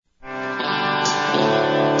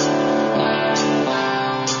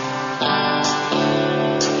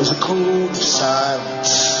code of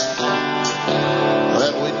silence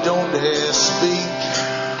that we don't dare speak.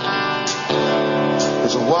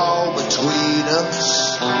 There's a wall between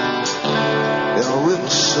us and a river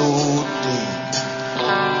so deep.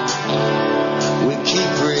 We keep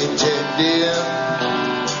pretending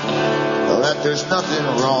that there's nothing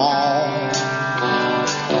wrong.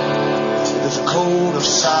 There's a code of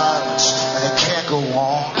silence and it can't go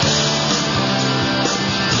on.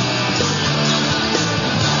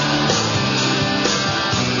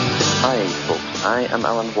 Hi folks, I am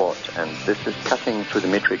Alan Watt and this is Cutting Through the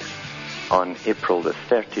Matrix on April the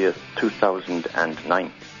 30th,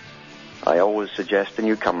 2009. I always suggest the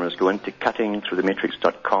newcomers go into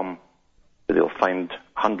cuttingthroughthematrix.com where they'll find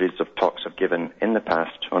hundreds of talks I've given in the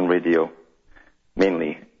past on radio,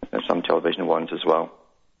 mainly some television ones as well,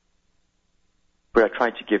 where I try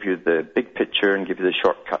to give you the big picture and give you the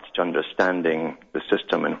shortcuts to understanding the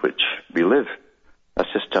system in which we live, a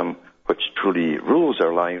system which truly rules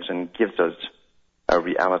our lives and gives us a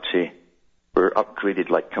reality. We're upgraded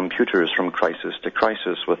like computers from crisis to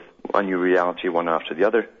crisis with a new reality one after the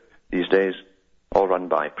other these days, all run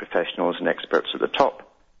by professionals and experts at the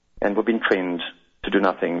top. And we've been trained to do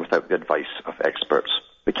nothing without the advice of experts.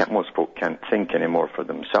 Most folk can't think anymore for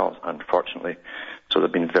themselves, unfortunately, so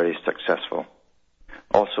they've been very successful.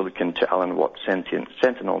 Also look into Alan Watt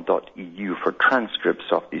Sentinel.eu for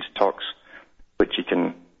transcripts of these talks, which you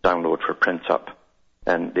can download for print up,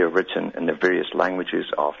 and they're written in the various languages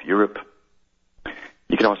of Europe.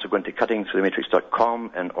 You can also go into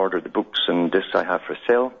cuttingthroughthematrix.com and order the books and discs I have for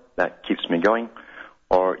sale. That keeps me going.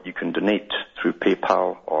 Or you can donate through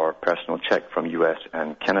PayPal or personal check from US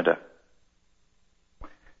and Canada.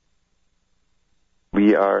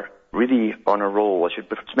 We are really on a roll. I should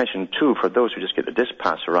mention too, for those who just get the disc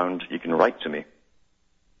pass around, you can write to me.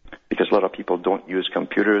 Because a lot of people don't use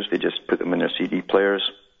computers, they just put them in their CD players.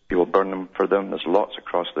 People burn them for them. There's lots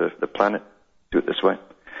across the planet. Do it this way.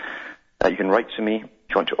 You can write to me if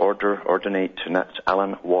you want to order or donate, and that's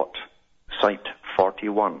Alan Watt, Site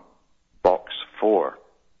 41, Box 4.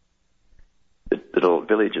 The little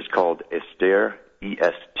village is called Estaire,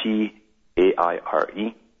 Estaire,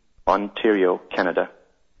 Ontario, Canada.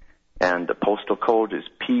 And the postal code is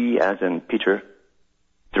P as in Peter,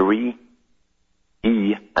 3,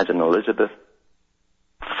 E as in Elizabeth,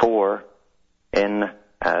 4, N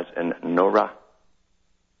as in Nora,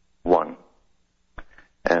 1.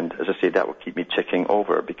 And as I say, that will keep me ticking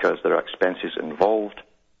over because there are expenses involved,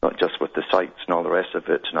 not just with the sites and all the rest of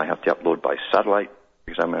it, and I have to upload by satellite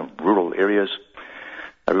because I'm in rural areas,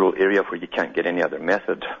 a rural area where you can't get any other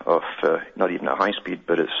method of, not even a high speed,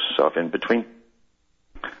 but it's sort of in between.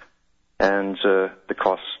 And the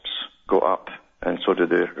costs go up, and so does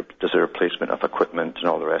the replacement of equipment and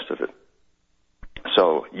all the rest of it.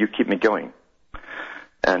 So you keep me going.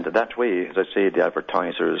 And that way, as I say, the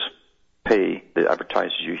advertisers pay, the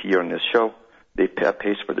advertisers you hear on this show, they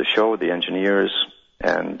pays for the show, the engineers,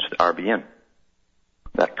 and RBN.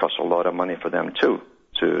 That costs a lot of money for them too,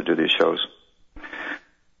 to do these shows.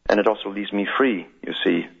 And it also leaves me free, you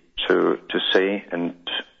see, to say and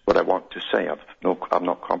what I want to say. I'm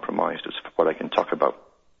not compromised as what I can talk about.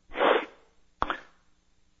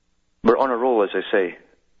 We're on a roll, as I say,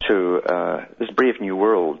 to this brave new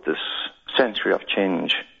world, this century of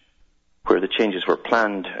change, where the changes were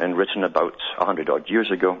planned and written about 100-odd years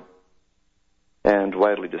ago, and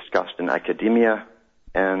widely discussed in academia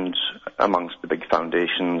and amongst the big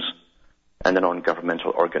foundations and the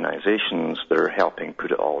non-governmental organizations that are helping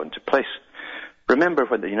put it all into place. Remember,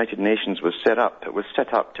 when the United Nations was set up, it was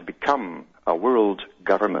set up to become a world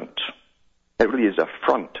government. It really is a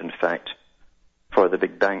front, in fact, for the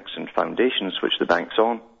big banks and foundations which the banks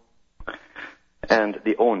own. And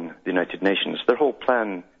they own the United Nations. Their whole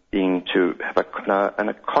plan being to have an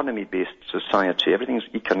economy-based society. Everything's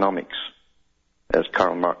economics, as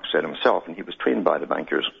Karl Marx said himself, and he was trained by the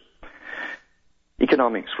bankers.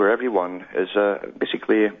 Economics, where everyone is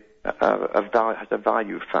basically has a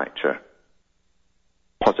value factor,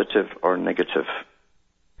 positive or negative.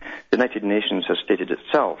 The United Nations has stated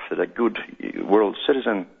itself that a good world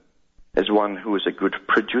citizen is one who is a good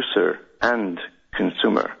producer and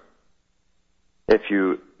consumer. If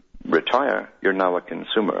you retire, you're now a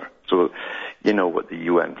consumer. So you know what the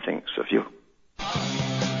UN thinks of you.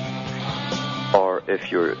 Or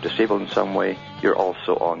if you're disabled in some way, you're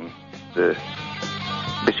also on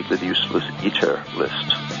basically the useless eater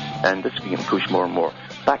list. And this we can push more and more.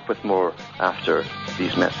 Back with more after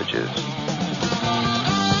these messages.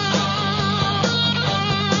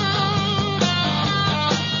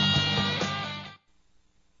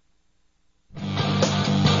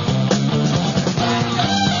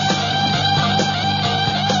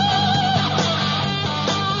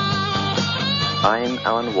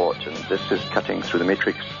 Watt, and this is Cutting Through the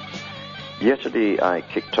Matrix. Yesterday I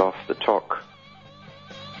kicked off the talk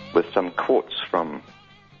with some quotes from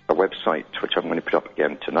a website which I'm going to put up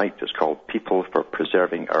again tonight. It's called People for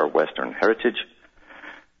Preserving Our Western Heritage,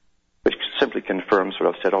 which simply confirms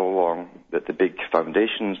what I've said all along, that the big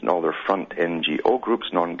foundations and all their front NGO groups,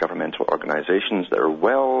 non-governmental organizations that are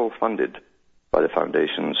well funded by the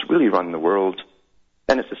foundations, really run the world.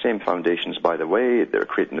 And it's the same foundations, by the way, that are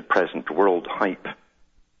creating the present world hype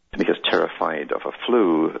to make us terrified of a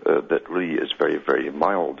flu that really is very, very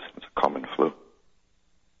mild. It's a common flu.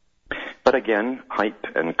 But again, hype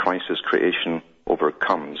and crisis creation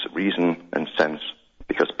overcomes reason and sense,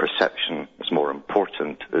 because perception is more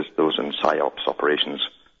important, as those in PSYOPs operations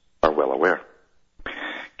are well aware.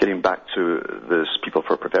 Getting back to this People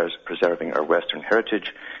for Preserving Our Western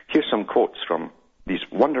Heritage, here's some quotes from these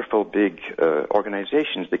wonderful big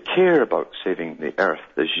organizations that care about saving the earth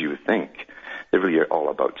as you think. They really are all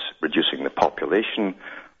about reducing the population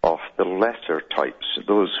of the lesser types,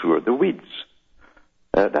 those who are the weeds.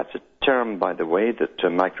 That's a term, by the way, that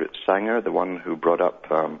Margaret Sanger, the one who brought up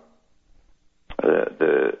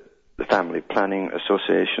the family planning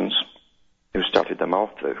associations, who started them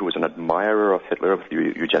off, who was an admirer of Hitler, of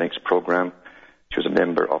the eugenics program. She was a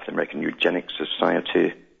member of the American Eugenics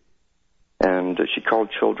Society, and she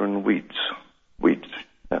called children weeds. Weeds,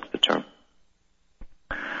 that's the term.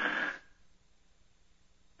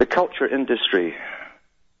 The culture industry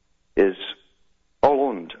is all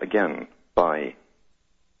owned, again, by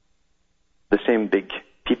the same big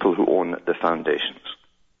people who own the foundations.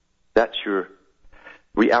 That's your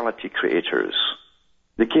reality creators.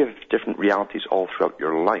 They give different realities all throughout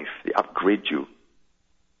your life. They upgrade you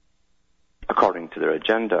according to their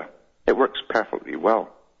agenda. It works perfectly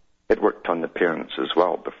well. It worked on the parents as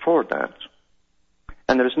well before that.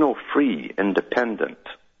 And there is no free, independent,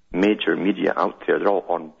 major media out there. They're all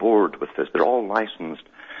on board with this. They're all licensed.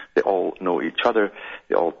 They all know each other.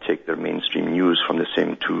 They all take their mainstream news from the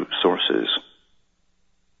same two sources,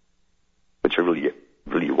 which are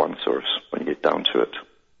really one source when you get down to it.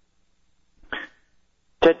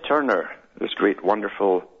 Ted Turner, this great,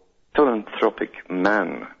 wonderful, philanthropic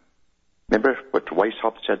man. Remember what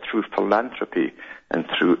Weishaupt said, through philanthropy and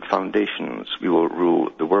through foundations we will rule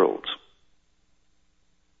the world.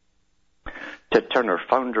 Ted Turner,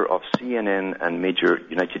 founder of CNN and major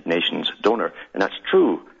United Nations donor. And that's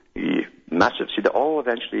true. He massive. See, they all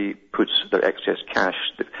eventually puts their excess cash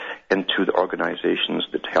into the organizations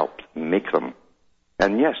that helped make them.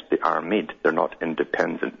 And yes, they are made. They're not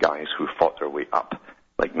independent guys who fought their way up,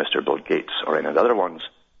 like Mr. Bill Gates or any of the other ones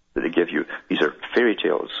that they give you. These are fairy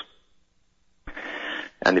tales.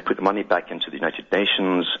 And they put the money back into the United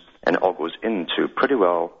Nations, and it all goes into, pretty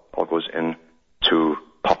well, all goes into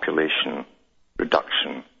population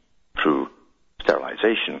reduction through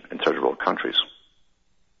sterilization in third world countries.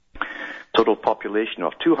 Total population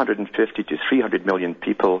of 250 to 300 million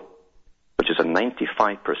people, which is a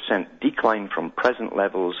 95% decline from present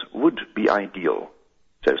levels, would be ideal,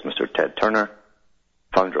 says Mr. Ted Turner,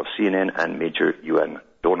 founder of CNN and major UN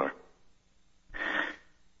donor.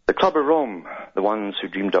 The Club of Rome, the ones who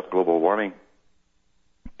dreamed up global warming,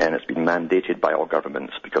 and it's been mandated by all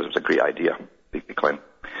governments because it was a great idea, they claim.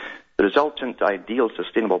 The resultant ideal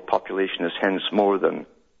sustainable population is hence more than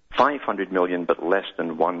 500 million, but less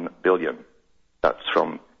than 1 billion. That's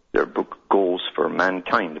from their book Goals for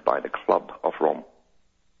Mankind by the Club of Rome.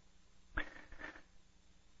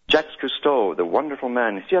 Jacques Cousteau, the wonderful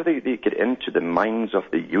man. See how they get into the minds of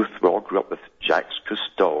the youth? We all grew up with Jacques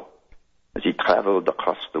Cousteau as he traveled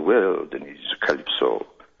across the world in his calypso,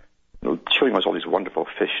 showing us all these wonderful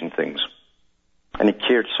fish and things. And he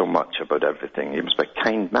cared so much about everything. He was a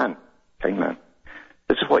kind man, kind man.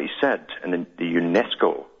 This is what he said in the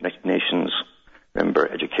UNESCO, United Nations, remember,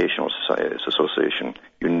 Educational Association,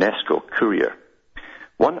 UNESCO Courier.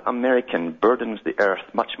 One American burdens the earth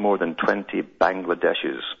much more than 20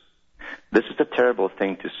 Bangladeshis. This is a terrible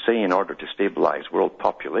thing to say. In order to stabilize world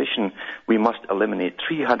population, we must eliminate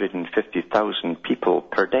 350,000 people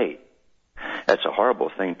per day. It's a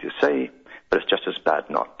horrible thing to say, but it's just as bad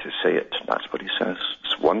not to say it. That's what he says.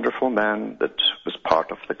 This wonderful man that was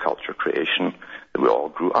part of the culture creation that we all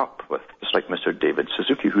grew up with. Just like Mr. David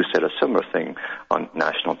Suzuki, who said a similar thing on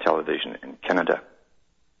national television in Canada.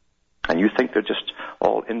 And you think they're just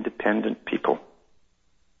all independent people.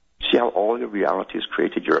 See how all your reality is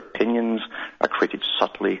created? Your opinions are created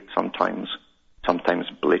subtly sometimes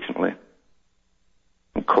blatantly,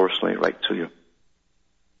 and coarsely right to you.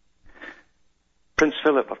 Prince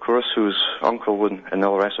Philip, of course, whose uncle and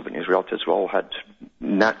all the rest of it, and his relatives all had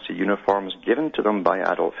Nazi uniforms given to them by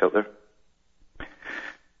Adolf Hitler.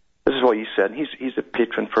 This is is what he said. He's a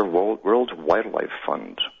patron for World Wildlife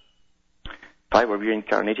Fund. If I were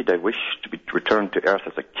reincarnated, I wish to be returned to Earth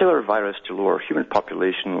as a killer virus to lower human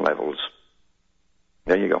population levels.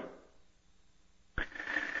 There you go.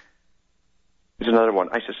 Here's another one.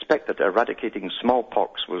 I suspect that eradicating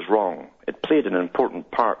smallpox was wrong. It played an important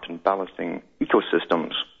part in balancing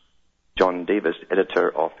ecosystems. John Davis, editor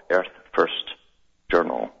of Earth First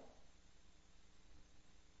Journal.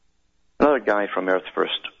 Another guy from Earth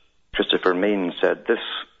First, Christopher Main, said this: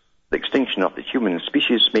 the extinction of the human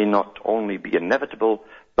species may not only be inevitable,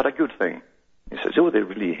 but a good thing. He says, oh, they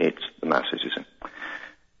really hate the masses, you see.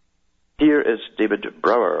 Here is David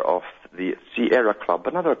Brower of the Sierra Club,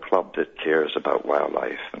 another club that cares about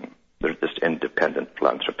wildlife, and they're just independent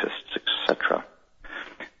philanthropists, etc.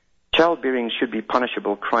 Childbearing should be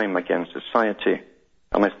punishable crime against society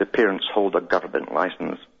unless the parents hold a government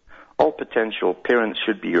license. All potential parents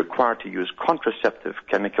should be required to use contraceptive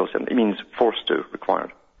chemicals, and it means forced to,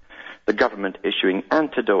 required. The government issuing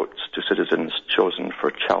antidotes to citizens chosen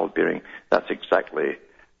for childbearing. That's exactly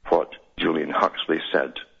what Julian Huxley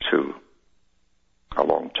said too a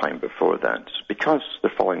long time before that, because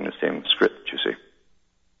they're following the same script, you see.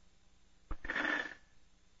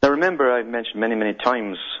 Now remember, I've mentioned many, many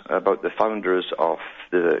times about the founders of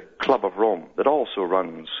the Club of Rome that also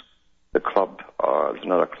runs the club. There's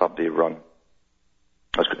another club they run.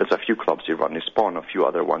 There's a few clubs they run. They spawn a few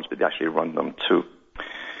other ones, but they actually run them too.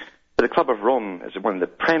 But the Club of Rome is one of the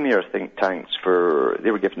premier think tanks they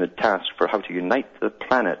were given the task for how to unite the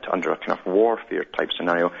planet under a kind of warfare type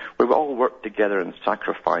scenario where we all work together and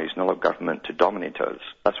sacrifice and allow government to dominate us.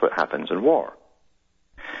 That's what happens in war.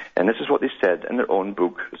 And this is what they said in their own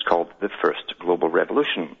book. It's called The First Global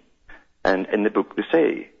Revolution. And in the book they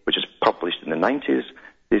say, which is published in the 90s,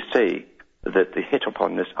 they say that they hit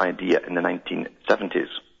upon this idea in the 1970s.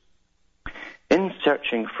 In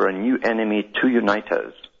searching for a new enemy to unite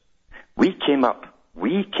us, we came up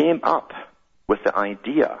with the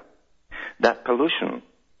idea that pollution,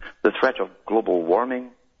 the threat of global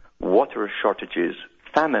warming, water shortages,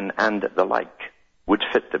 famine, and the like would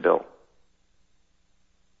fit the bill.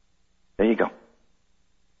 There you go.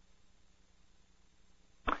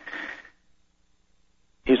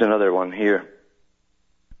 Here's another one here.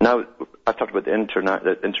 Now, I've talked about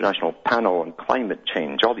the International Panel on Climate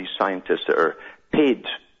Change, all these scientists that are paid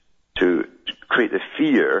to create the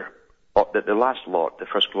fear that the last lot, the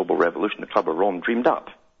First Global Revolution, the Club of Rome, dreamed up.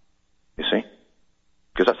 You see?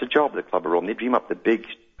 Because that's the job of the Club of Rome. They dream up the big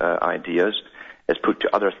ideas. It's put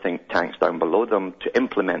to other think tanks down below them to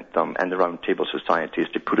implement them, and the round table societies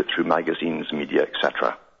to put it through magazines, media,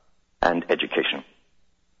 etc., and education,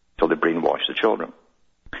 till they brainwash the children.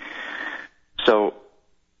 So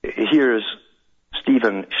here's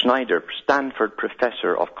Stephen Schneider, Stanford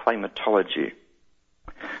professor of climatology,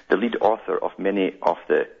 the lead author of many of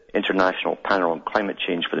the International Panel on Climate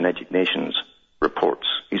Change for the United Nations reports.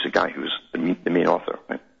 He's the guy who's the main author.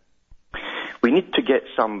 Right? We need to get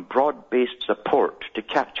some broad-based support to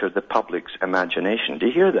capture the public's imagination. Do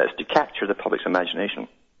you hear this? To capture the public's imagination.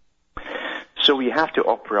 So we have to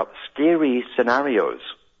offer up scary scenarios,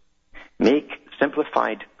 make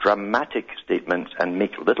simplified, dramatic statements, and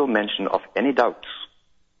make little mention of any doubts.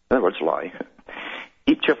 In other words, lie.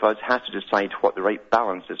 Each of us has to decide what the right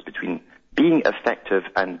balance is between being effective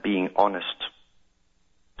and being honest.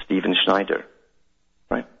 Stephen Schneider.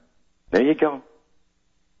 Right? There you go.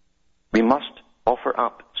 We must offer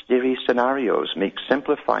up scary scenarios, make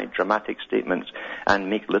simplified, dramatic statements, and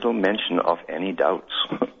make little mention of any doubts.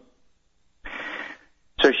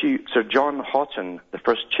 Sir John Houghton, the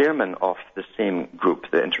first chairman of the same group,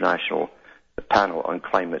 the International Panel on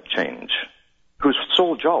Climate Change, whose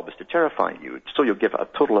sole job is to terrify you, so you'll give a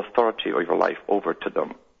total authority of your life over to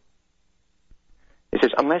them. He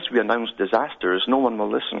says, unless we announce disasters, no one will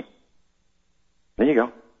listen. There you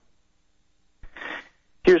go.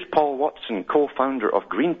 Here's Paul Watson, co-founder of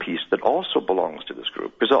Greenpeace, that also belongs to this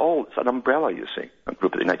group. Because it's an umbrella, you see, a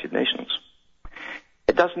group of the United Nations.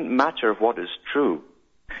 It doesn't matter what is true.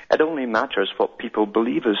 It only matters what people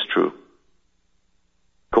believe is true.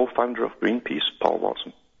 Co-founder of Greenpeace, Paul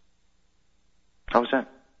Watson. How's that?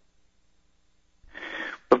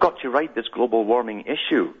 We've got to write this global warming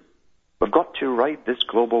issue. We've got to write this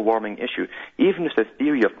global warming issue. Even if the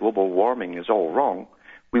theory of global warming is all wrong,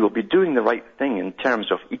 we will be doing the right thing in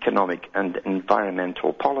terms of economic and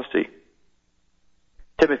environmental policy.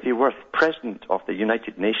 Timothy Worth, president of the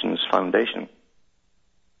United Nations Foundation.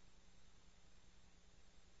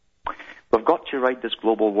 We've got to write this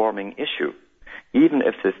global warming issue. Even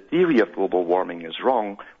if the theory of global warming is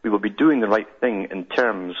wrong, we will be doing the right thing in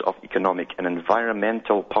terms of economic and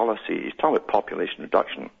environmental policy. He's talking about population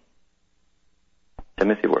reduction.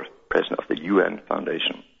 Timothy Worth, president of the UN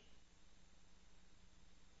Foundation.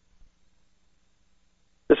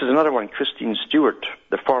 This is another one, Christine Stewart,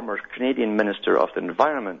 the former Canadian Minister of the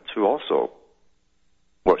Environment, who also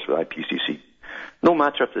works with IPCC. No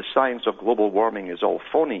matter if the science of global warming is all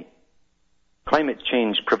phony, climate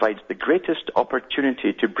change provides the greatest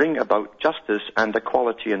opportunity to bring about justice and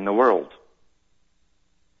equality in the world.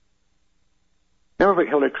 Remember what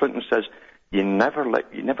Hillary Clinton says, you never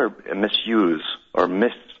misuse or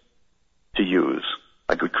miss to use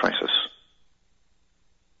a good crisis.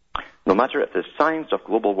 No matter if the science of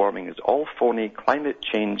global warming is all phony, climate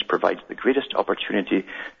change provides the greatest opportunity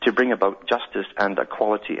to bring about justice and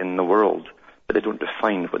equality in the world. But they don't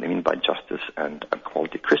define what they mean by justice and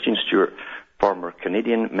equality. Christine Stewart, former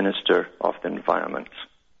Canadian Minister of the Environment.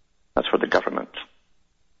 That's for the government.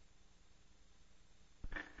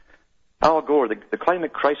 Al Gore, the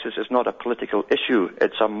climate crisis is not a political issue.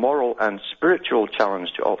 It's a moral and spiritual challenge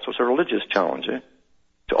to all. So it's a religious challenge,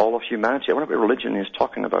 to all of humanity. I wonder what religion is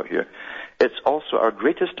talking about here. It's also our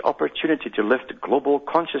greatest opportunity to lift global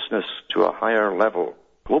consciousness to a higher level.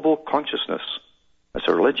 Global consciousness. That's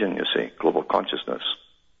a religion, you see, global consciousness.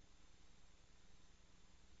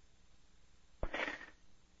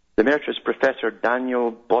 The Emeritus Professor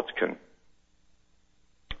Daniel Botkin,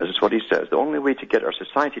 this is what he says, the only way to get our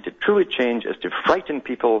society to truly change is to frighten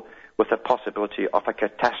people with the possibility of a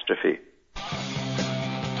catastrophe.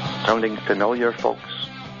 Sounding familiar, folks?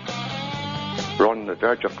 We're on the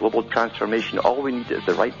verge of global transformation. All we need is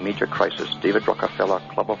the right major crisis. David Rockefeller,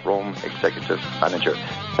 Club of Rome, Executive Manager.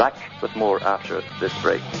 Back with more after this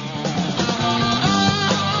break.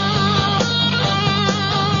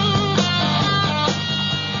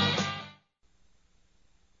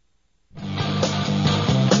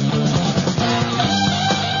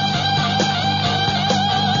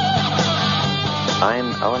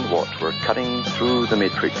 I'm Alan Watt. We're cutting through the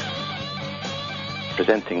matrix,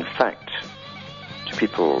 presenting fact to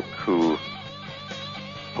people who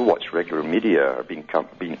watch regular media are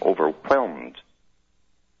being overwhelmed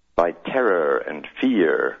by terror and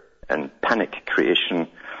fear and panic creation,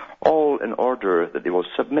 all in order that they will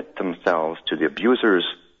submit themselves to the abusers,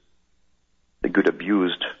 the good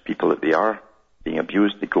abused people that they are being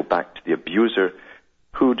abused. They go back to the abuser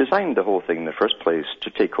who designed the whole thing in the first place to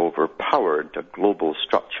take over power, a global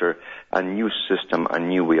structure, a new system, a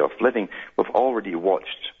new way of living. We've already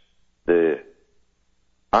watched the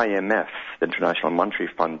IMF, the International Monetary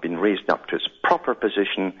Fund, being raised up to its proper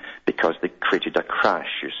position because they created a crash,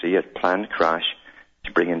 you see, a planned crash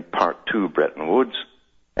to bring in Part 2 Bretton Woods,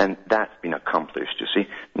 and that's been accomplished, you see.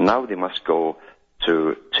 Now they must go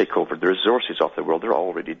to take over the resources of the world. They're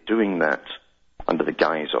already doing that under the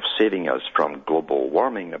guise of saving us from global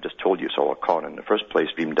warming. I've just told you it's all a con in the first place,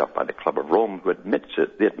 beamed up by the Club of Rome, who admits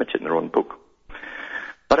it. They admit it in their own book.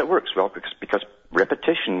 But it works well because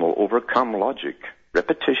repetition will overcome logic.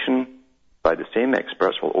 Repetition by the same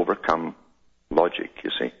experts will overcome logic, you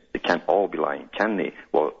see. They can't all be lying, can they?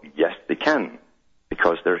 Well, yes, they can,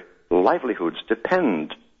 because their livelihoods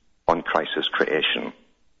depend on crisis creation.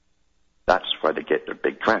 That's why they get their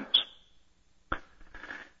big grants.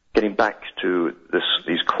 Getting back to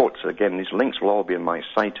these quotes, again, these links will all be on my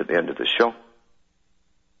site at the end of the show,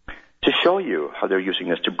 to show you how they're using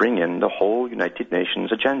this to bring in the whole United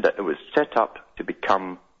Nations agenda. It was set up to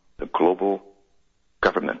become the global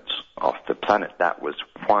government of the planet. That was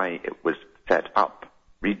why it was set up.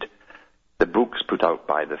 Read the books put out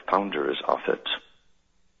by the founders of it.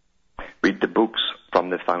 Read the books from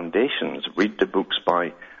the foundations. Read the books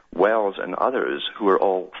by Wells and others who are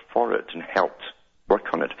all for it and helped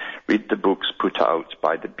work on it. Read the books put out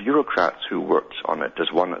by the bureaucrats who worked on it.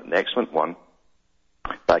 There's one, an excellent one,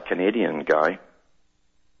 by a Canadian guy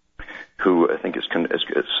who I think it's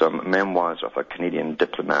some memoirs of a Canadian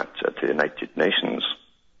diplomat at the United Nations.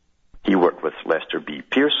 He worked with Lester B.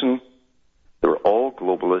 Pearson. They were all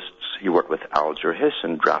globalists. He worked with Alger Hiss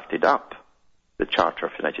and drafted up the Charter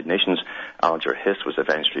of the United Nations. Alger Hiss was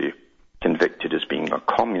eventually convicted as being a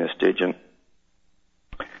communist agent.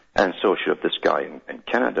 And so should this guy in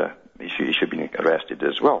Canada. He should be arrested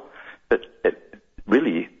as well. But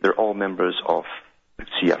really, they're all members of the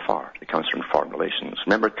CFR, the Council on Foreign Relations.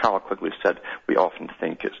 Remember, Carl Quigley said we often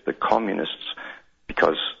think it's the communists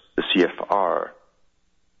because the CFR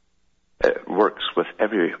works with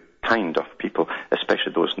every kind of people,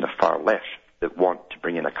 especially those in the far left that want to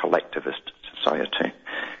bring in a collectivist society.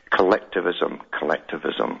 Collectivism.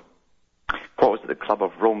 What was it the Club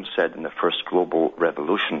of Rome said in the First Global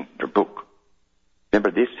Revolution, their book?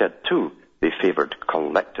 Remember, they said too, they favored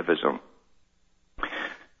collectivism.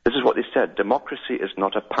 This is what they said: democracy is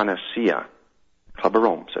not a panacea. Club of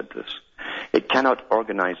Rome said this. It cannot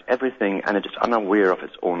organize everything, and it is unaware of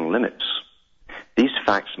its own limits. These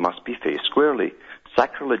facts must be faced squarely.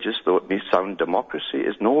 Sacrilegious though it may sound, democracy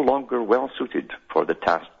is no longer well suited for the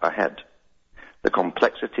task ahead. The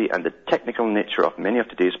complexity and the technical nature of many of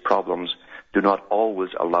today's problems do not always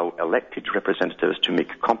allow elected representatives to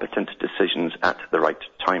make competent decisions at the right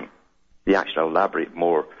time. They actually elaborate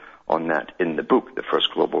more on that in the book, The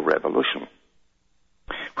First Global Revolution,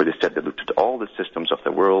 where they said they looked at all the systems of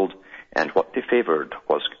the world, and what they favored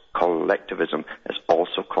was collectivism. It's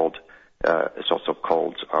also called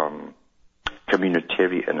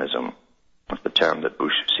communitarianism. That's the term that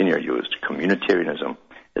Bush Sr. used. Communitarianism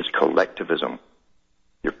is collectivism.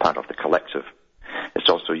 You're part of the collective. It's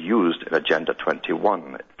also used in Agenda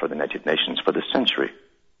 21 for the United Nations for this century.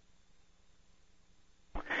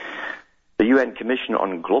 The UN Commission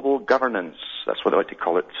on Global Governance, that's what I like to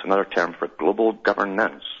call it. It's another term for global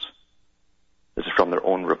governance. This is from their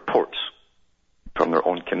own report, from their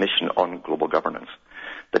own Commission on Global Governance.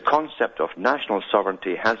 The concept of national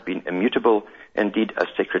sovereignty has been immutable, indeed a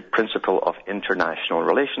sacred principle of international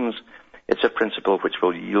relations. It's a principle which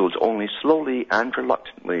will yield only slowly and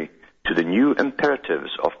reluctantly to the new imperatives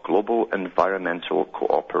of global environmental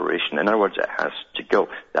cooperation. In other words, it has to go.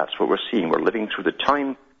 That's what we're seeing. We're living through the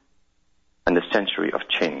time and the century of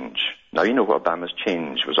change. Now, you know what Obama's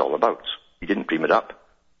change was all about. He didn't dream it up.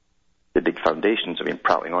 The big foundations have been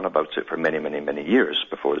prattling on about it for many, many, many years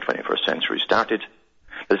before the 21st century started.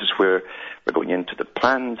 This is where we're going into the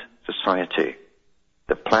planned society.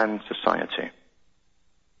 The planned society.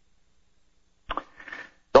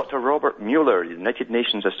 Dr. Robert Mueller, the United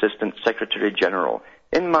Nations Assistant Secretary General.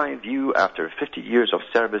 In my view, after 50 years of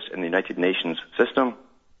service in the United Nations system,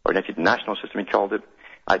 or United National system he called it,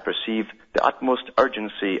 I perceive the utmost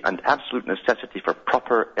urgency and absolute necessity for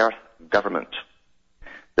proper Earth government.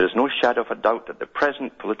 There is no shadow of a doubt that the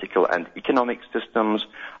present political and economic systems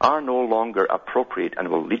are no longer appropriate and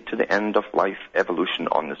will lead to the end of life evolution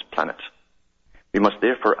on this planet. We must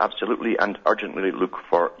therefore absolutely and urgently look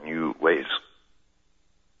for new ways.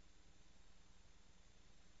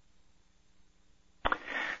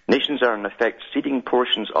 Nations are in effect ceding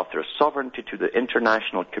portions of their sovereignty to the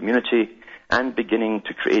international community and beginning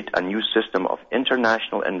to create a new system of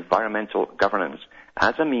international environmental governance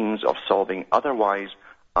as a means of solving otherwise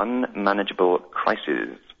unmanageable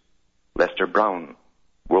crises. Lester Brown,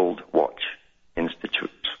 World Watch Institute.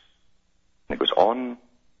 And it goes on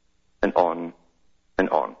and on and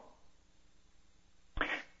on.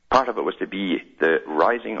 Part of it was to be the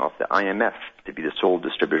rising of the IMF to be the sole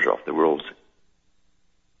distributor of the world's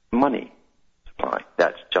money supply.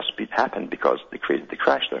 That's just happened because they created the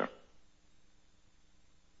crash there.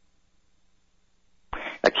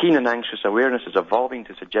 A keen and anxious awareness is evolving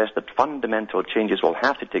to suggest that fundamental changes will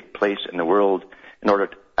have to take place in the world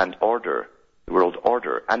the world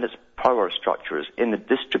order and its power structures in the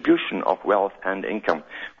distribution of wealth and income.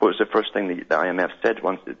 What was the first thing the IMF said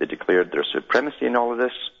once they declared their supremacy in all of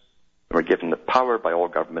this? They were given the power by all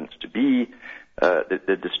governments to be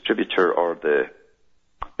the distributor or the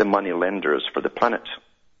money lenders for the planet.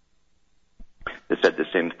 They said the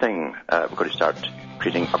same thing. We've got to start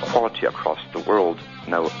creating equality across the world.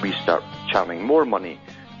 Now we start channeling more money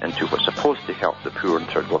into what's supposed to help the poor and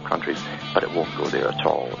third world countries, but it won't go there at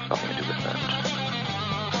all. It's nothing to do with that.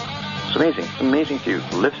 It's amazing. It's amazing to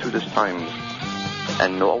live through this time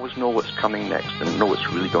and always know what's coming next and know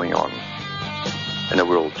what's really going on in a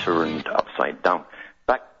world turned upside down.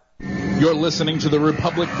 You're listening to the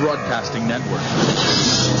Republic Broadcasting Network,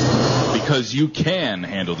 because you can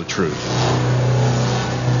handle the truth.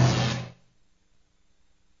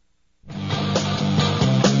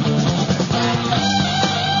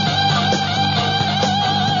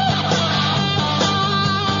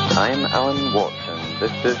 I'm Alan Watts, and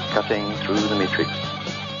this is Cutting Through the Matrix.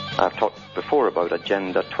 I've talked before about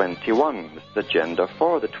Agenda 21. This is the agenda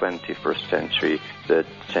for the 21st century, the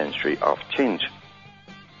century of change.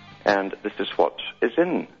 And this is what is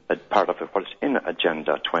in a part of it, what is in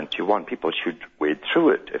Agenda 21. People should wade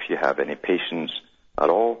through it if you have any patience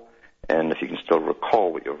at all, and if you can still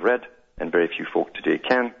recall what you've read, and very few folk today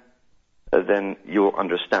can, then you'll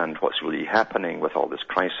understand what's really happening with all this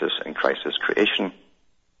crisis and crisis creation.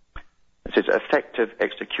 It says, effective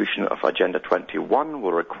execution of Agenda 21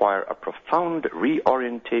 will require a profound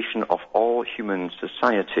reorientation of all human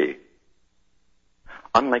society.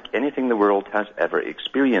 Unlike anything the world has ever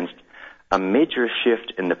experienced, a major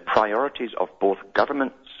shift in the priorities of both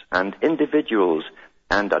governments and individuals,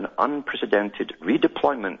 and an unprecedented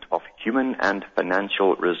redeployment of human and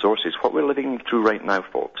financial resources. What we're living through right now,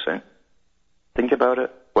 folks. Think about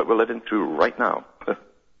it, what we're living through right now.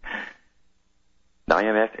 the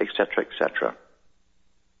IMF, etc., etc.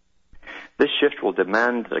 This shift will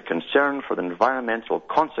demand that a concern for the environmental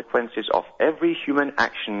consequences of every human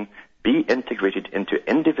action be integrated into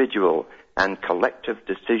individual and collective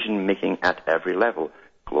decision-making at every level.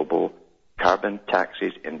 Global carbon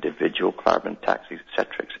taxes, individual carbon taxes,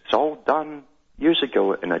 etc. It's all done years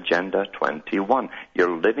ago in Agenda 21.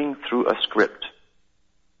 You're living through a script.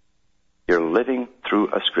 You're living through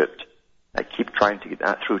a script. I keep trying to get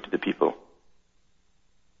that through to the people.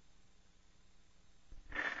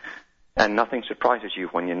 And nothing surprises you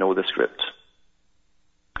when you know the script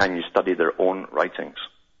and you study their own writings.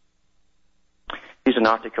 Here's an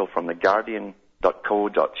article from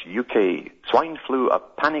theguardian.co.uk. Swine flu, a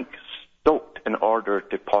panic stoked in order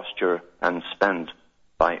to posture and spend,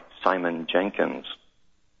 by Simon Jenkins.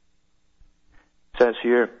 It says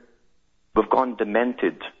here, we've gone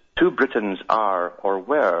demented. 2 Britons are, or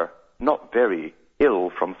were, not very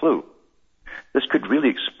ill from flu. This could really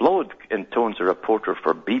explode, intones a reporter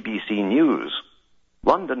for BBC News.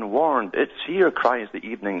 London warned, it's here, cries the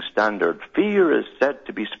Evening Standard. Fear is said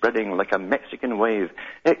to be spreading like a Mexican wave.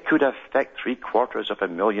 It could affect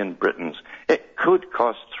 750,000 Britons. It could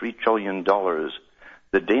cost $3 trillion.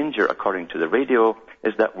 The danger, according to the radio,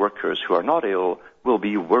 is that workers who are not ill will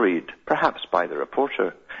be worried, perhaps by the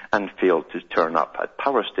reporter, and fail to turn up at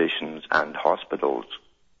power stations and hospitals.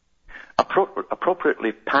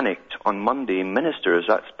 Appropriately panicked on Monday, ministers,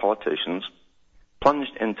 that's politicians,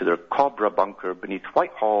 plunged into their Cobra bunker beneath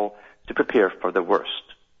Whitehall to prepare for the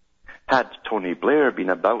worst. Had Tony Blair been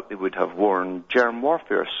about, they would have worn germ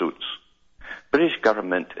warfare suits. British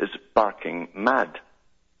government is barking mad.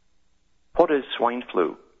 What is swine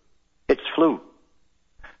flu? It's flu,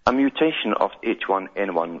 a mutation of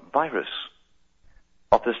H1N1 virus,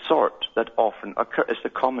 of the sort that often occurs. It's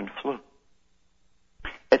the common flu.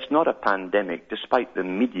 It's not a pandemic, despite the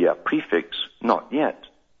media prefix, not yet.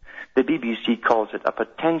 The BBC calls it a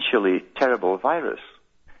potentially terrible virus.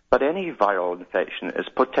 But any viral infection is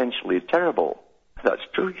potentially terrible. That's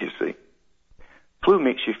true, you see. Flu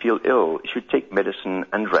makes you feel ill. You should take medicine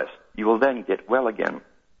and rest. You will then get well again.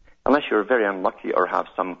 Unless you're very unlucky or have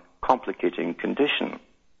some complicating condition.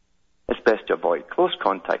 It's best to avoid close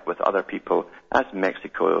contact with other people as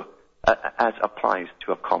applies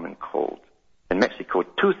to a common cold. In Mexico,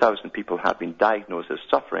 2,000 people have been diagnosed as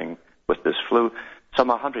suffering with this flu. Some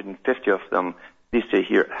 150 of them, they say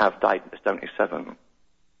here, have died. It's down to 7.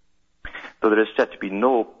 Though there is said to be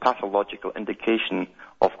no pathological indication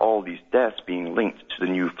of all these deaths being linked to the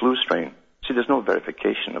new flu strain. See, there's no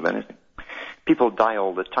verification of anything. People die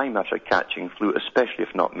all the time after catching flu, especially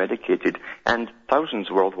if not medicated, and thousands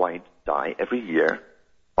worldwide die every year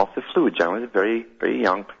of the flu, generally very, very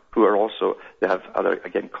young, who are also, they have other,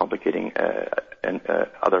 again, complicating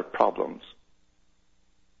other problems.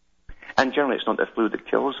 And generally it's not the flu that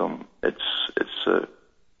kills them,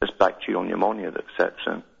 it's bacterial pneumonia that sets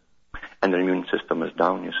in, and their immune system is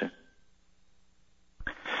down, you see.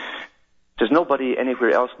 Says nobody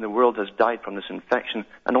anywhere else in the world has died from this infection,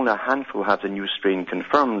 and only a handful have the new strain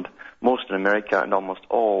confirmed, most in America and almost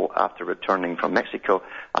all after returning from Mexico.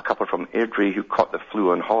 A couple from Airdrie who caught the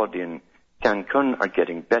flu on holiday in Cancun are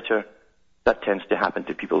getting better. That tends to happen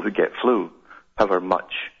to people who get flu, however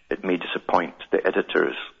much it may disappoint the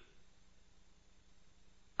editors.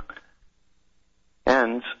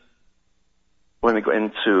 And when we go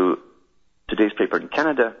into today's paper in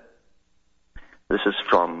Canada, this is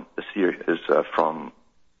from the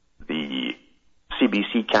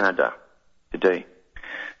CBC Canada today.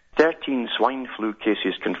 13 swine flu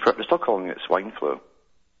cases confirmed. They're still calling it swine flu.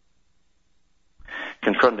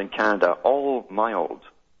 Confirmed in Canada, all mild.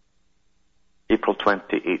 April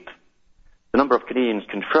 28th. The number of Canadians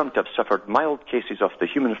confirmed to have suffered mild cases of the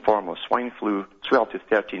human form of swine flu swelled to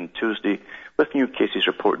 13 Tuesday, with new cases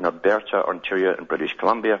reported in Alberta, Ontario, and British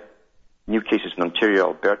Columbia. New cases in Ontario,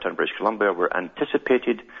 Alberta, and British Columbia were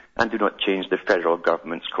anticipated and do not change the federal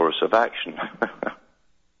government's course of action.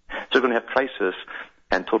 So we're going to have crisis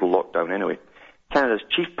and total lockdown anyway. Canada's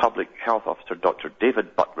Chief Public Health Officer, Dr.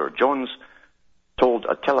 David Butler-Jones, told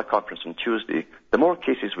a teleconference on Tuesday, the more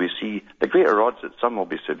cases we see, the greater odds that some will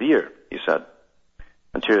be severe, he said.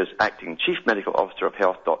 Ontario's acting Chief Medical Officer of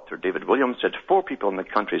Health, Dr. David Williams, said 4 people in the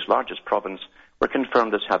country's largest province were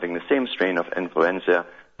confirmed as having the same strain of influenza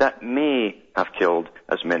that may have killed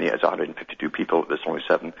as many as 152 people. There's only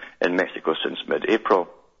 7 in Mexico since mid-April.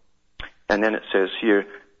 And then it says here,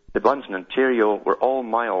 the ones in Ontario were all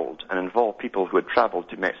mild and involved people who had traveled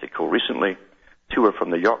to Mexico recently. 2 were from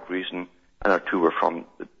the York region, and our 2 were from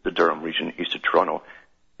the Durham region east of Toronto.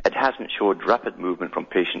 It hasn't showed rapid movement from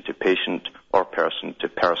patient to patient or person to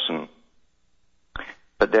person.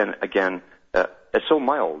 But then again, it's so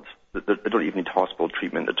mild that they don't even need hospital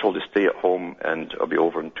treatment. They're told to stay at home and it'll be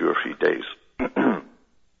over in 2 or 3 days.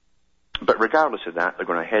 But regardless of that, they're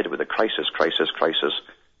going ahead with a crisis,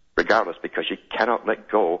 regardless, because you cannot let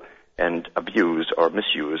go and abuse or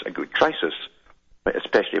misuse a good crisis,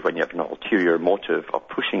 especially when you have an ulterior motive of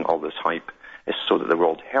pushing all this hype, is so that the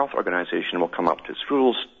World Health Organization will come up to its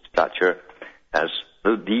rules, stature, as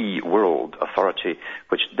the world authority,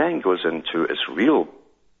 which then goes into its real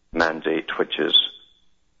mandate, which is,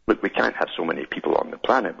 look, we can't have so many people on the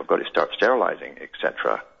planet, we've got to start sterilizing,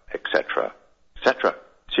 etc., etc., etc.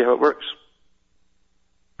 See how it works?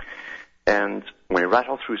 And when I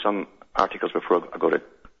rattle through some articles before I go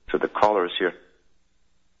to the callers here,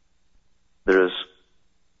 there is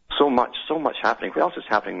so much happening. What else is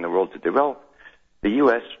happening in the world today? Well, the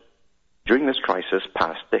U.S., during this crisis,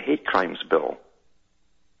 passed the hate crimes bill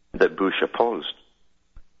that Bush opposed.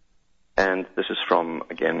 And this is from,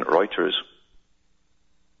 again, Reuters.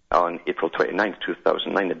 On April 29,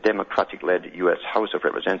 2009, the Democratic-led U.S. House of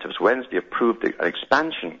Representatives Wednesday approved an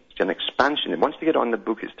expansion. And once they get on the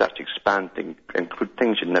book, it starts to expand, include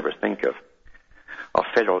things you'd never think of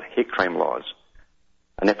federal hate crime laws,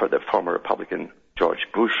 an effort that former Republican George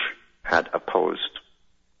Bush had opposed.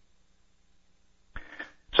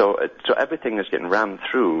 So everything is getting rammed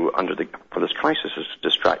through for this crisis is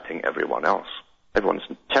distracting everyone else. Everyone's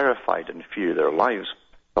terrified and fear their lives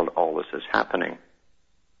while all this is happening.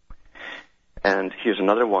 And here's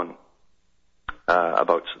another one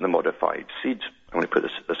about the modified seeds. I'm going to put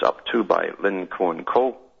this up too by Lynn Cohen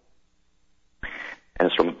Cole. And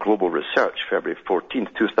it's from Global Research, February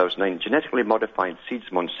 14th, 2009. Genetically modified seeds,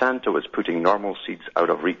 Monsanto is putting normal seeds out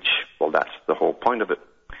of reach. Well, that's the whole point of it.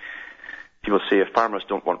 People say if farmers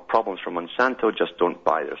don't want problems from Monsanto, just don't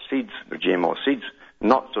buy their seeds, their GMO seeds.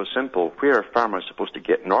 Not so simple. Where are farmers supposed to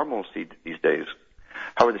get normal seed these days?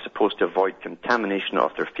 How are they supposed to avoid contamination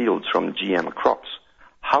of their fields from GM crops?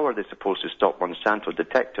 How are they supposed to stop Monsanto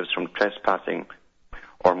detectives from trespassing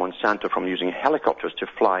or Monsanto from using helicopters to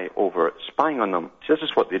fly over, spying on them? See, this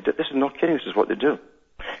is what they do. This is not kidding. This is what they do.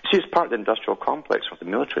 See, it's part of the industrial complex of the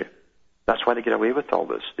military. That's why they get away with all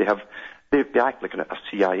this. They act like a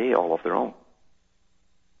CIA all of their own.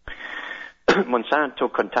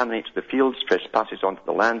 Monsanto contaminates the fields, trespasses onto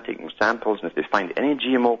the land, taking samples, and if they find any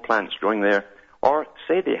GMO plants growing there, or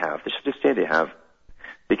say they have,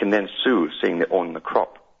 they can then sue, saying they own the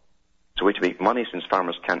crop. It's a way to make money since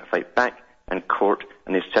farmers can't fight back, and court,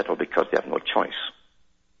 and they settle because they have no choice.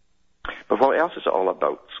 But what else is it all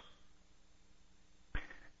about?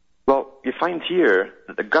 Well, you find here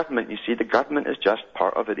that the government is just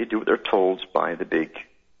part of it. They do what they're told by the big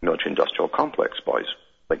military-industrial complex boys,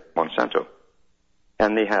 like Monsanto.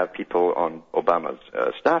 And they have people on Obama's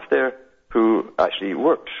staff there who actually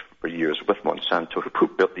worked for years with Monsanto, who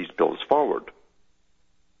built these bills forward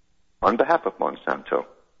on behalf of Monsanto.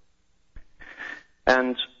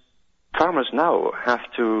 And farmers now have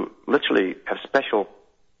to literally have special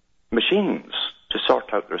machines to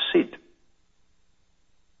sort out their seed.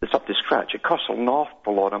 It's up to scratch. It costs an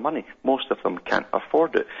awful lot of money. Most of them can't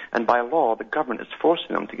afford it. And by law, the government is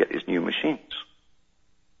forcing them to get these new machines.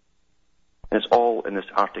 And it's all in this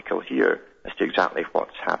article here as to exactly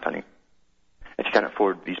what's happening. If you can't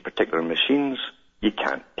afford these particular machines, you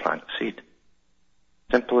can't plant seed.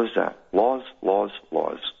 Simple as that. Laws, laws,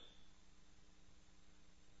 laws.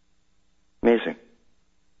 Amazing.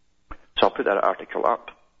 So I'll put that article up.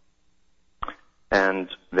 And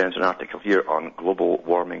there's an article here on global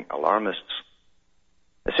warming alarmists.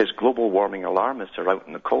 It says global warming alarmists are out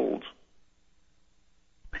in the cold.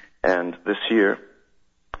 And this here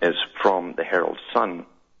is from the Herald Sun.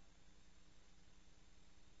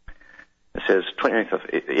 It says 29th of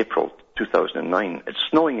April 2009. It's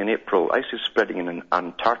snowing in April. Ice is spreading in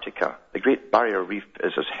Antarctica. The Great Barrier Reef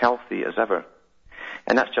is as healthy as ever.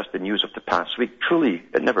 And that's just the news of the past week. Truly,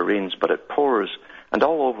 it never rains, but it pours. And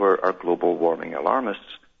all over are global warming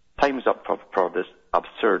alarmists. Time's up for this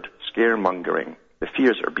absurd scaremongering. The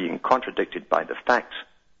fears are being contradicted by the facts,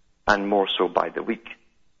 and more so by the weak.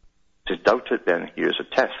 To doubt it, then, here's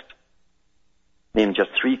a test. Name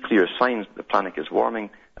just 3 clear signs that the planet is warming,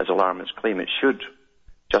 as alarmists claim it should.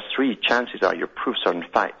 Just 3. Chances are your proofs are in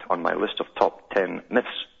fact on my list of top 10 myths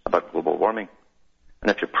about global warming. And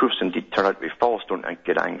if your proofs indeed turn out to be false, don't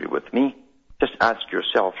get angry with me. Just ask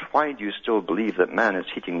yourself, why do you still believe that man is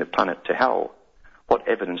heating the planet to hell? What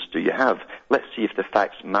evidence do you have? Let's see if the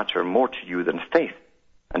facts matter more to you than faith,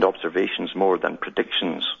 and observations more than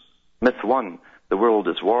predictions. Myth 1, the world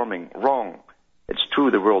is warming. Wrong. It's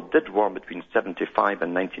true the world did warm between 1975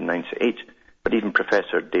 and 1998, but even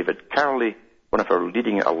Professor David Carley, one of our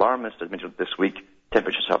leading alarmists, admitted this week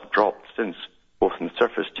temperatures have dropped since, both in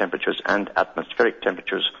surface temperatures and atmospheric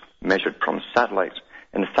temperatures measured from satellites.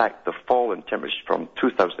 In fact, the fall in temperatures from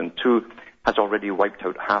 2002 has already wiped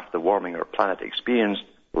out half the warming our planet experienced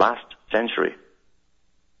last century.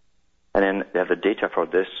 And then they have the data for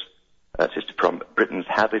this. This is from Britain's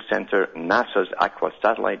Hadley Centre, NASA's Aqua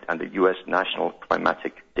satellite, and the U.S. National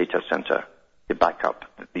Climatic Data Center to back up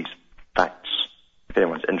these facts, if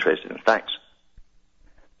anyone's interested in facts.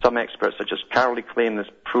 Some experts such as Carroll claim this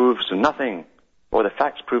proves nothing, or the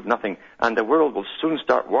facts prove nothing, and the world will soon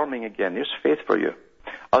start warming again. There's faith for you.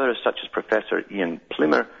 Others, such as Professor Ian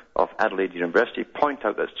Plimer of Adelaide University, point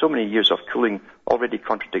out that so many years of cooling already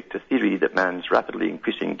contradict the theory that man's rapidly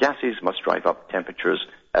increasing gases must drive up temperatures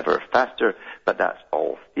ever faster, but that's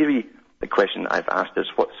all theory. The question I've asked is,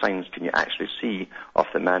 what signs can you actually see of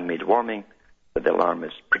the man-made warming that the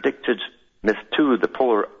alarmists predicted? Myth 2, the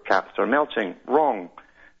polar caps are melting. Wrong.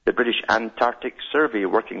 The British Antarctic Survey,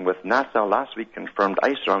 working with NASA last week, confirmed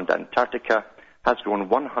ice around Antarctica has grown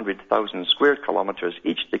 100,000 square kilometers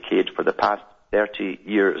each decade for the past 30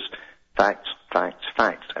 years. Facts, facts,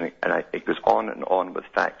 facts. And it goes on with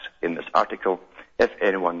facts in this article, if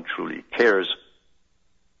anyone truly cares.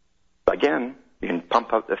 But again, you can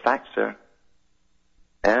pump out the facts there.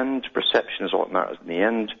 And perception is all that matters in the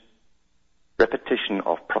end. Repetition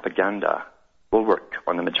of propaganda will work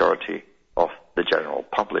on the majority of the general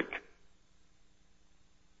public.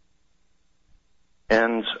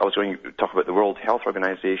 And I was going to talk about the World Health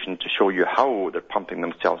Organization to show you how they're pumping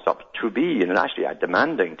themselves up to be, and actually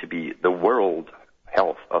demanding to be, the World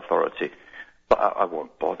Health Authority. But I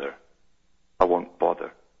won't bother. I won't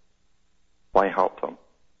bother. Why help them?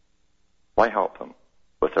 Why help them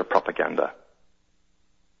with their propaganda?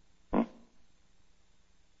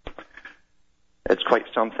 It's quite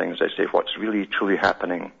something, as I say, what's really truly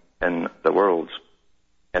happening in the world.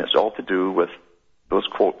 And it's all to do with those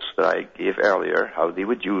quotes that I gave earlier, how they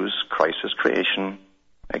would use crisis creation,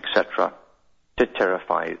 etc., to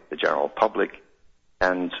terrify the general public.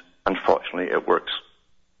 And unfortunately, it works.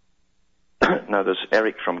 Now, there's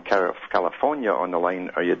Eric from California on the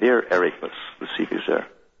line. Are you there, Eric? Let's see if he's there.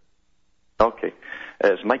 Okay.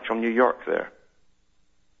 It's Mike from New York there.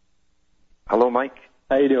 Hello, Mike.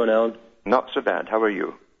 How you doing, Alan? Not so bad. How are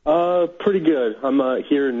you? Pretty good. I'm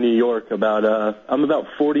here in New York. I'm about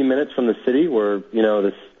 40 minutes from the city where,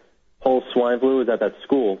 this whole swine flu is at that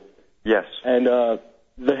school. Yes. And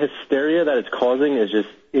the hysteria that it's causing is just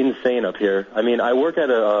insane up here. I mean, I work at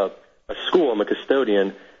a school. I'm a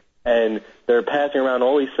custodian, and they're passing around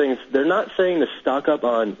all these things. They're not saying to stock up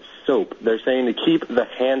on soap. They're saying to keep the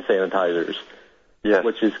hand sanitizers, yes,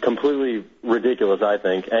 which is completely ridiculous, I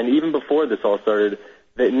think. And even before this all started,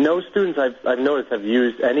 no students I've noticed have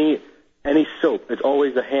used any soap. It's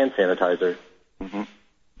always the hand sanitizer. Mm-hmm.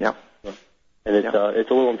 Yeah. And it's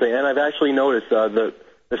a little insane. And I've actually noticed the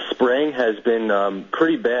spraying has been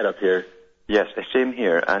pretty bad up here. Yes, the same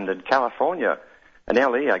here. And in California, in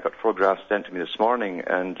LA, I got photographs sent to me this morning,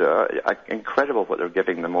 and incredible what they're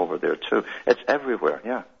giving them over there too. It's everywhere.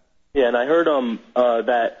 Yeah. Yeah, and I heard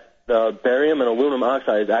that the barium and aluminum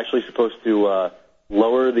oxide is actually supposed to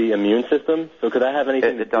lower the immune system. So could that have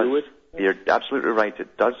anything to do with? You're absolutely right.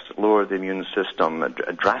 It does lower the immune system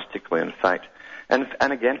drastically, in fact. And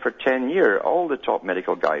again, for 10 years, all the top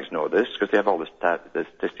medical guys know this because they have all the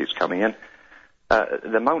statistics coming in.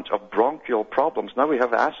 The amount of bronchial problems. Now we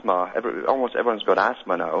have asthma. Almost everyone's got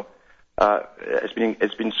asthma now. It's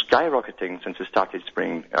been skyrocketing since it started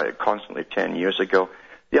spraying constantly 10 years ago.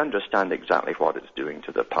 They understand exactly what it's doing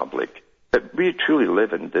to the public. But we truly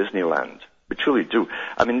live in Disneyland. We truly do.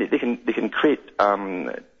 I mean, they can create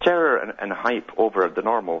terror and hype over the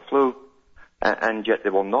normal flu, and yet they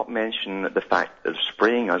will not mention the fact that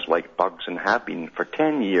spraying us like bugs and have been for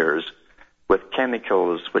 10 years with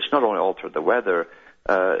chemicals which not only alter the weather,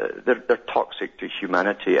 they're toxic to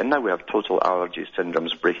humanity. And now we have total allergy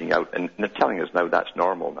syndromes breaking out, and they're telling us now that's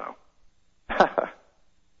normal now.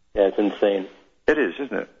 Yeah, it's insane. It is,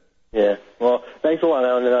 isn't it? Yeah. Well, thanks a lot,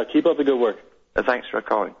 Alan, and keep up the good work. Thanks for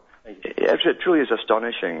calling. It truly is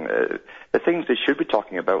astonishing. The things they should be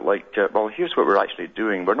talking about, like, well, here's what we're actually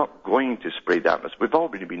doing. We're not going to spray the atmosphere. We've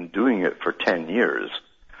already been doing it for 10 years.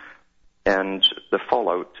 And the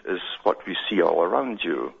fallout is what we see all around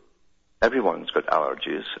you. Everyone's got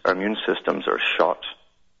allergies. Our immune systems are shot.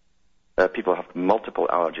 People have multiple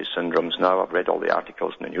allergy syndromes now. I've read all the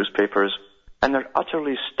articles in the newspapers. And they're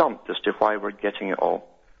utterly stumped as to why we're getting it all.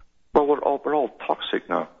 Well, we're all toxic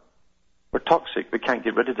now. We're toxic. We can't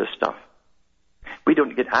get rid of this stuff. We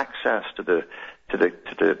don't get access to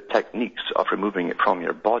the techniques of removing it from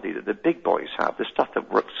your body that the big boys have, the stuff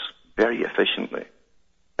that works very efficiently.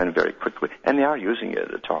 and very quickly. And they are using it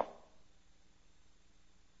at the top.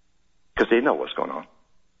 Because they know what's going on.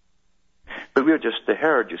 But we're just the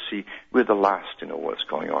herd, you see. We're the last to know what's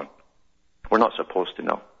going on. We're not supposed to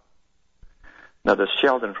know. Now, there's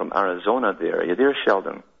Sheldon from Arizona there. Are you there,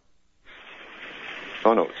 Sheldon?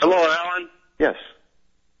 Oh, no. Hello, Alan. Yes.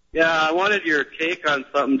 Yeah, I wanted your take on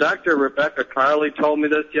something. Dr. Rebecca Carley told me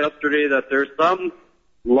this yesterday, that there's some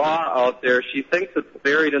law out there. She thinks it's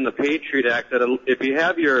buried in the Patriot Act, that if you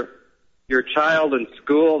have your child in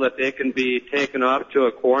school, that they can be taken off to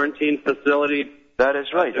a quarantine facility. That is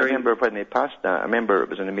right. I remember when they passed that. I remember it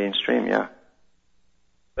was in the mainstream, yeah.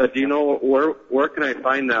 Do you know where can I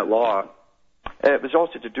find that law? It was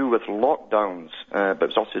also to do with lockdowns, but it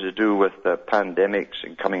was also to do with pandemics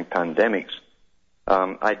and coming pandemics.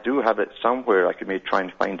 I do have it somewhere. I could maybe try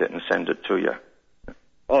and find it and send it to you.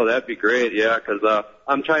 Oh, that'd be great, yeah, because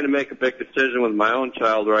I'm trying to make a big decision with my own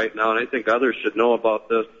child right now, and I think others should know about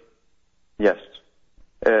this. Yes.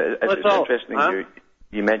 It's interesting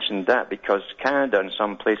you mentioned that, because Canada and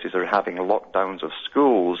some places are having lockdowns of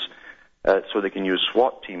schools so they can use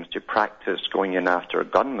SWAT teams to practice going in after a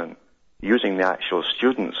gunman, using the actual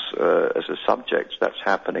students as a subject. That's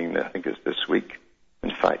happening, I think it's this week,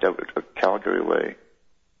 in fact, out of Calgary way.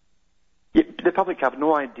 The public have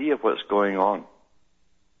no idea what's going on.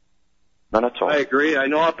 None at all. I agree. I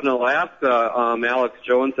know up in Alaska, Alex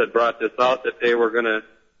Jones had brought this out, that they were going to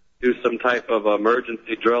do some type of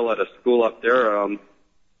emergency drill at a school up there.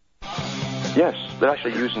 Yes, they're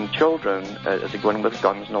actually using children as they go in with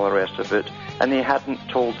guns and all the rest of it, and they hadn't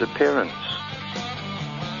told the parents.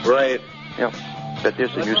 Right. Yeah. But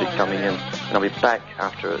there's the music coming in, and I'll be back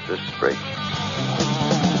after this break.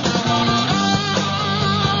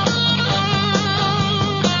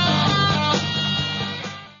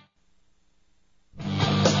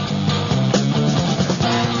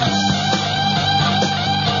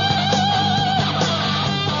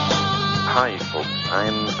 Hi, folks.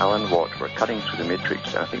 I'm Alan Watt. We're cutting through the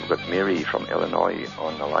matrix. I think we've got Mary from Illinois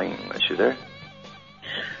on the line. Is she there?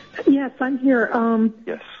 Yes, I'm here.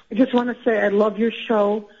 Yes. I just want to say I love your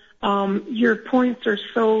show. Your points are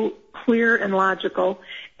so clear and logical.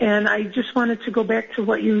 And I just wanted to go back to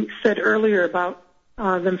what you said earlier about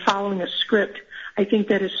them following a script. I think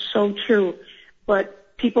that is so true.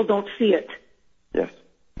 But people don't see it. Yes.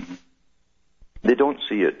 Mm-hmm. They don't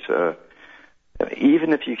see it.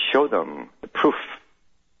 Even if you show them the proof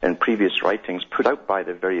in previous writings put out by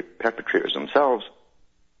the very perpetrators themselves,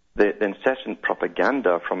 the incessant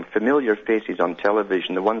propaganda from familiar faces on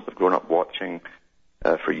television, the ones they've grown up watching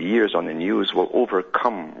for years on the news, will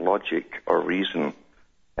overcome logic or reason.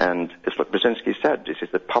 And it's what Brzezinski said. He says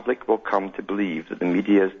the public will come to believe that the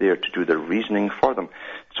media is there to do the reasoning for them.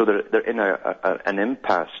 So they're in an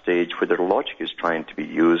impasse stage where their logic is trying to be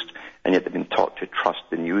used, and yet they've been taught to trust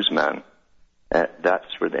the newsman.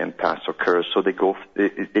 That's where the impasse occurs. So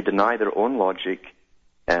they deny their own logic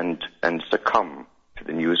and succumb to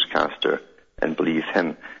the newscaster and believe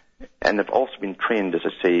him. And they've also been trained, as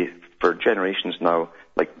I say, for generations now,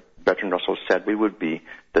 like Bertrand Russell said we would be,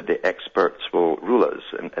 that the experts will rule us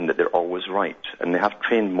and that they're always right. And they have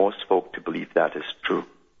trained most folk to believe that is true.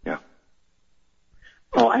 Yeah.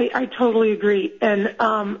 Oh, I totally agree. And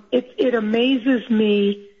it amazes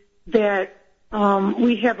me that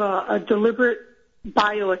we have a deliberate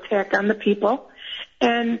bio attack on the people,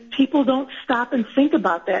 and people don't stop and think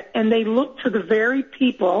about that. And they look to the very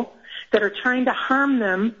people that are trying to harm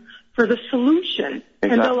them for the solution. Exactly.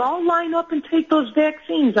 And they'll all line up and take those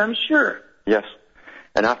vaccines, I'm sure. Yes.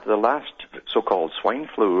 And after the last so-called swine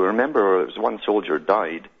flu, remember, it was one soldier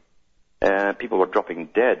died. People were dropping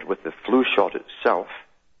dead with the flu shot itself.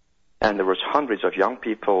 And there was hundreds of young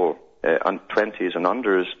people, 20s and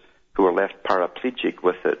unders, who were left paraplegic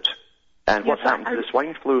with it. And what happened to the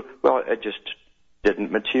swine flu? Well, it just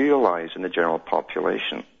didn't materialize in the general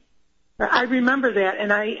population. I remember that,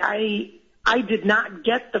 and I did not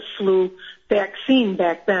get the flu vaccine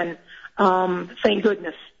back then, thank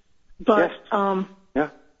goodness. But yes. Yeah.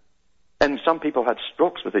 And some people had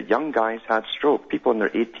strokes with it. Young guys had stroke. People in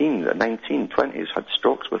their 18, 19, 20s had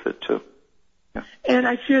strokes with it too. Yeah. And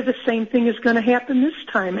I fear the same thing is going to happen this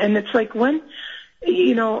time. And it's like when,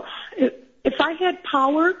 if I had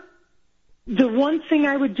power, the one thing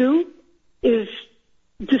I would do is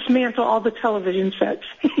dismantle all the television sets.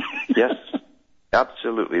 Yes,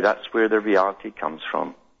 absolutely. That's where the reality comes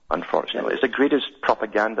from, unfortunately. It's the greatest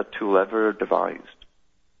propaganda tool ever devised.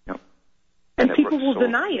 Yeah. And people will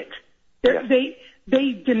deny it. Yes.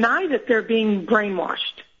 They deny that they're being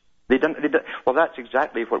brainwashed. Well, that's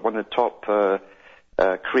exactly what one of the top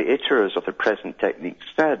creators of the present technique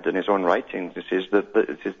said in his own writings. He says that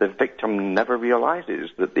the victim never realizes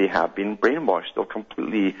that they have been brainwashed. They'll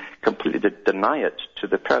completely deny it to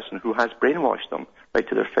the person who has brainwashed them. Right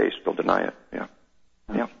to their face, they'll deny it. Yeah.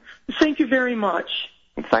 Yeah. Thank you very much.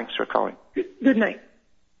 And thanks for calling. Good night.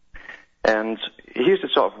 And here's the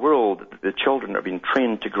sort of world that the children are being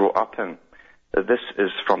trained to grow up in. This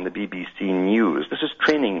is from the BBC News. This is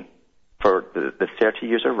training for the 30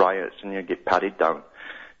 years of riots, and you get patted down.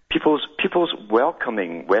 People's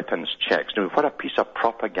welcoming weapons checks. Now, what a piece of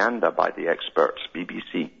propaganda by the experts,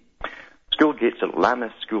 BBC. School gates at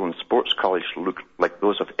Lammas School and Sports College look like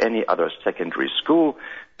those of any other secondary school,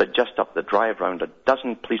 but just up the drive round, a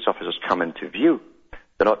dozen police officers come into view.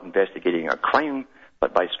 They're not investigating a crime,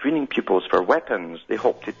 but by screening pupils for weapons, they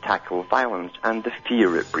hope to tackle violence and the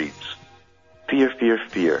fear it breeds. Fear, fear,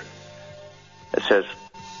 fear. It says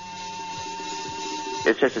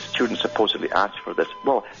the students supposedly asked for this.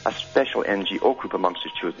 Well, a special NGO group amongst the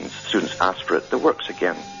students asked for it. The works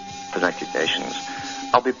again, the United Nations.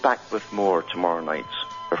 I'll be back with more tomorrow night.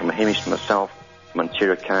 But from Hamish to myself, from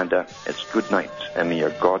Ontario, Canada, it's good night, and may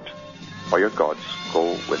your God or your gods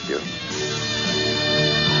go with you.